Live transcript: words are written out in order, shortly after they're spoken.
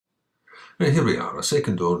Right, here we are, a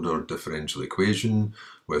second order differential equation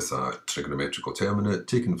with a trigonometrical term in it,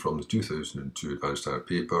 taken from the 2002 Advanced Higher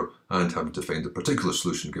Paper, and having to find a particular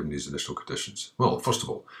solution given these initial conditions. Well, first of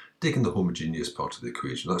all, taking the homogeneous part of the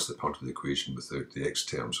equation, that's the part of the equation without the x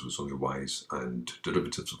terms, so it's only y's and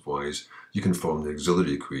derivatives of y's, you can form the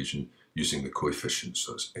auxiliary equation using the coefficients.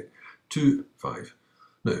 So that's 2, 5.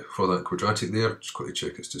 Now, for that quadratic there, just quickly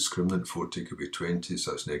check its discriminant. 4 take away 20,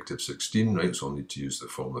 so that's negative 16, right? So I'll need to use the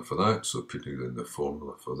formula for that. So putting in the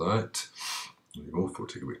formula for that, there you go, 4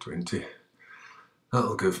 take away 20.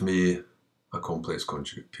 That'll give me a complex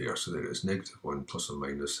conjugate pair. So there it is, negative 1 plus or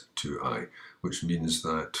minus 2i, which means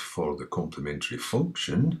that for the complementary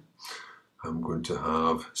function, I'm going to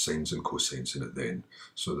have sines and cosines in it then.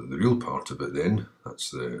 So that the real part of it then, that's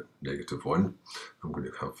the negative 1, I'm going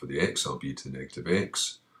to have for the x, I'll be to the negative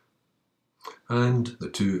x. And the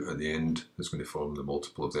 2 at the end is going to form the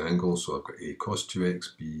multiple of the angle. So I've got a cos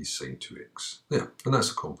 2x, b sin 2x. There, and that's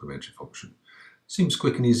a complementary function. Seems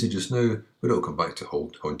quick and easy just now, but it'll come back to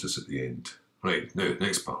haunt us at the end. Right, now,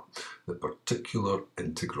 next part, the particular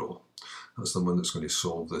integral. That's the one that's going to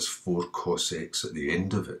solve this 4 cos x at the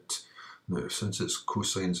end of it. Now, since it's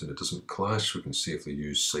cosines and it doesn't clash, we can safely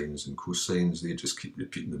use sines and cosines. They just keep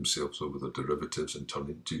repeating themselves over their derivatives and turn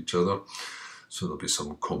into each other. So there'll be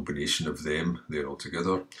some combination of them there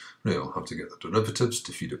altogether. Right, I'll have to get the derivatives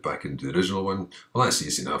to feed it back into the original one. Well, that's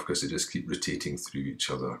easy enough because they just keep rotating through each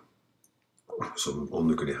other. So I'm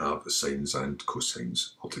only going to have the sines and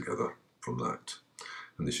cosines altogether from that.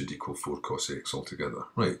 And they should equal 4 cos x altogether.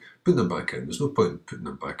 Right, put them back in. There's no point in putting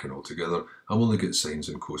them back in altogether. I'll only get sines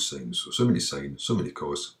and cosines. So many sine, so many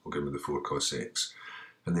cos will give me the 4 cos x.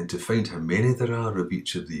 And then to find how many there are of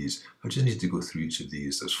each of these, I just need to go through each of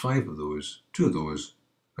these. There's 5 of those, 2 of those,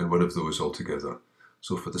 and 1 of those altogether.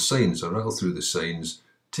 So for the sines, I rattle through the sines,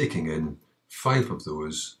 taking in 5 of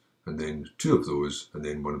those, and then 2 of those, and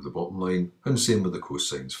then 1 of the bottom line. And same with the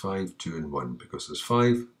cosines, 5, 2, and 1, because there's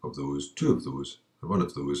 5 of those, 2 of those, and 1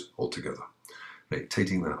 of those altogether. Right,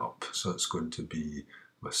 tidying that up. So that's going to be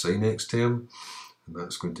my sin x term, and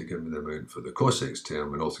that's going to give me the amount for the cos x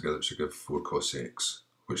term, and altogether it should give 4 cos x,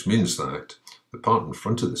 which means that the part in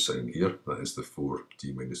front of the sine here, that is the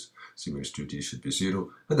 4d minus c minus 2d, should be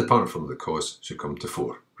 0, and the part in front of the cos should come to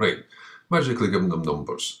 4. Right, magically giving them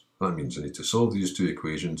numbers. That means I need to solve these two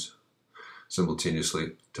equations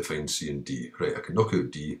simultaneously to find c and d. Right, I can knock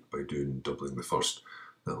out d by doubling the first.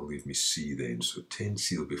 That'll leave me c then. So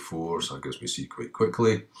 10c will be 4, so that gives me c quite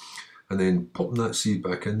quickly. And then popping that c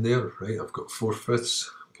back in there, right, I've got 4/5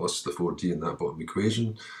 plus the 4d in that bottom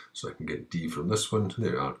equation. So I can get d from this one.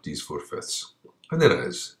 There are d's 4/5. And there it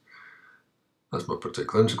is. That's my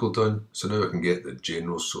particular integral done. So now I can get the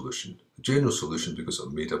general solution. The general solution, because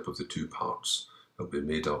I'm made up of the two parts. It'll be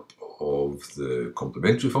made up of the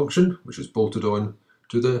complementary function, which is bolted on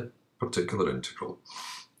to the particular integral.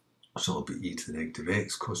 So it'll be e to the negative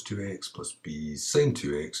x cos 2x plus b sin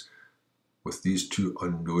 2x with these two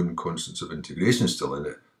unknown constants of integration still in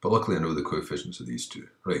it. But luckily I know the coefficients of these two.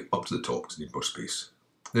 Right, up to the top because I need more space.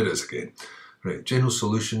 There it is again. Right, general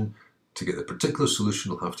solution. To get the particular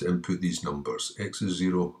solution, I'll have to input these numbers. X is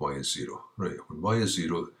 0, y is 0. Right, when y is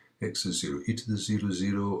 0, x is 0, e to the 0,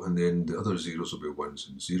 0, and then the other zeros will be 1s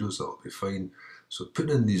and 0s. That'll be fine. So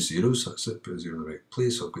putting in these zeros, that's it, put a 0 in the right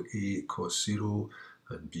place. I've got a cos 0,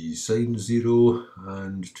 and b sin 0,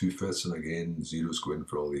 and 2/5, and again, zeros go in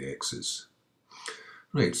for all the x's.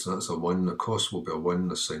 Right, so that's a 1, a cos will be a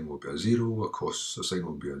 1, a sin will be a 0, a sin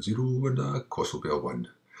will be a 0, and a cos will be a 1.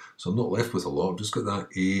 So I'm not left with a lot, I've just got that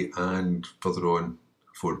a and further on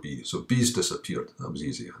 4b. So b's disappeared, that was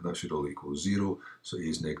easy, and that should all equal 0, so a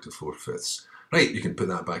is negative 4/5. Right, you can put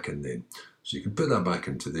that back in then. So you can put that back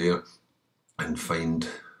into there and find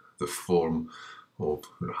the form of,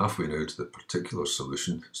 we're halfway now to the particular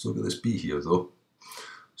solution. Still got this b here though.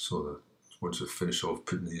 So once we finish off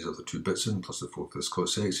putting these other two bits in, plus the 4/5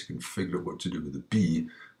 cos x, you can figure out what to do with the b.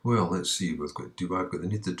 Well, let's see, I've got the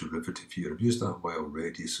need the derivative here. I've used that y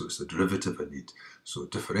already, so it's the derivative I need. So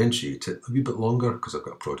differentiate it a wee bit longer, because I've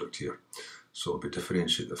got a product here. So I'll be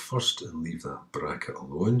differentiate the first and leave that bracket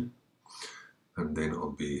alone. And then I'll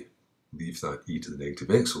be leave that e to the negative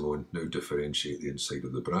x alone. Now differentiate the inside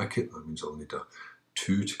of the bracket. That means I'll need a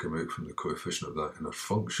 2 to come out from the coefficient of that inner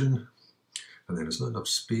function. And then there's not enough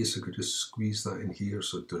space, I could just squeeze that in here,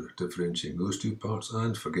 so differentiating those two parts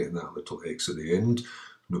and forgetting that little x at the end.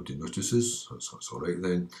 Nobody notices, that's all right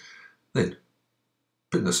then. Then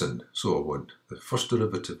putting this in, so I want the first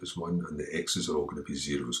derivative is 1 and the x's are all going to be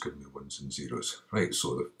zeros, giving me 1s and 0s. Right,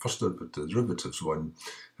 so the first derivative is 1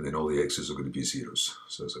 and then all the x's are going to be zeros.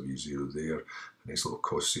 So there's a wee 0 there, a nice little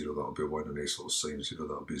cos 0, that'll be 1, a nice little sine 0,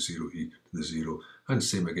 that'll be 0 e to the 0. And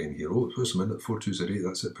same again here, oh, wait a minute, 4 2s are 8,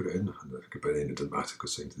 that's it, put it in. And by then it didn't matter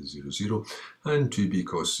because sine to the 0, 0. And 2b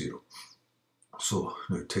cos 0. So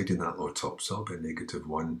now tidying that lot up, so that'll be a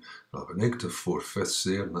 -1, I'll have a -4/5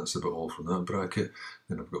 there, and that's about all from that bracket.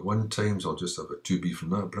 Then I've got 1 times, I'll just have a 2b from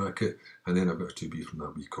that bracket, and then I've got a 2b from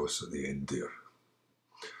that wee cos at the end there.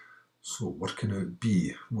 So working out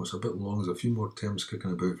b, well, it's a bit long, there's a few more terms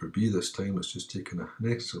kicking about for b this time, it's just taking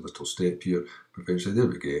an extra little step here, but eventually there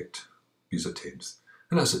we get, b's a 10th.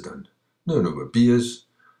 And that's it done. Now I know what b is,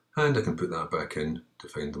 and I can put that back in to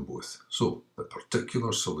find them both. So the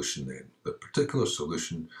particular solution then, the particular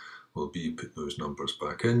solution will be put those numbers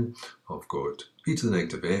back in. I've got e to the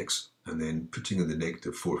negative x, and then putting in the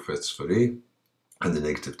 -4/5 for a, and the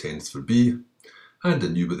 -10th for b, and I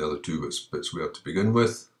knew what the other two bits were to begin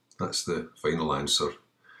with. That's the final answer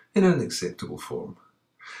in an acceptable form.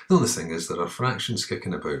 The only thing is there are fractions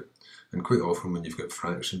kicking about, and quite often when you've got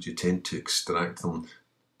fractions you tend to extract them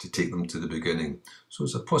to take them to the beginning. So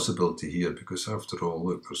it's a possibility here, because after all,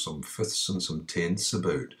 look, there's some fifths and some tenths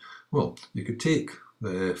about. Well, you could take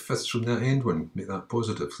the fifths from that end one, make that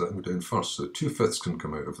positive, so that can go down first. So 2/5 can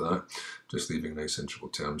come out of that, just leaving nice integral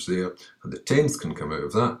terms there. And the 10th can come out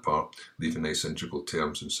of that part, leaving nice integral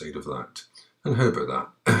terms inside of that. And how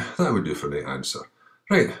about that? That would do for the answer.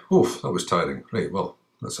 Right, that was tiring. Right, well,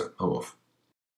 that's it, I'm off.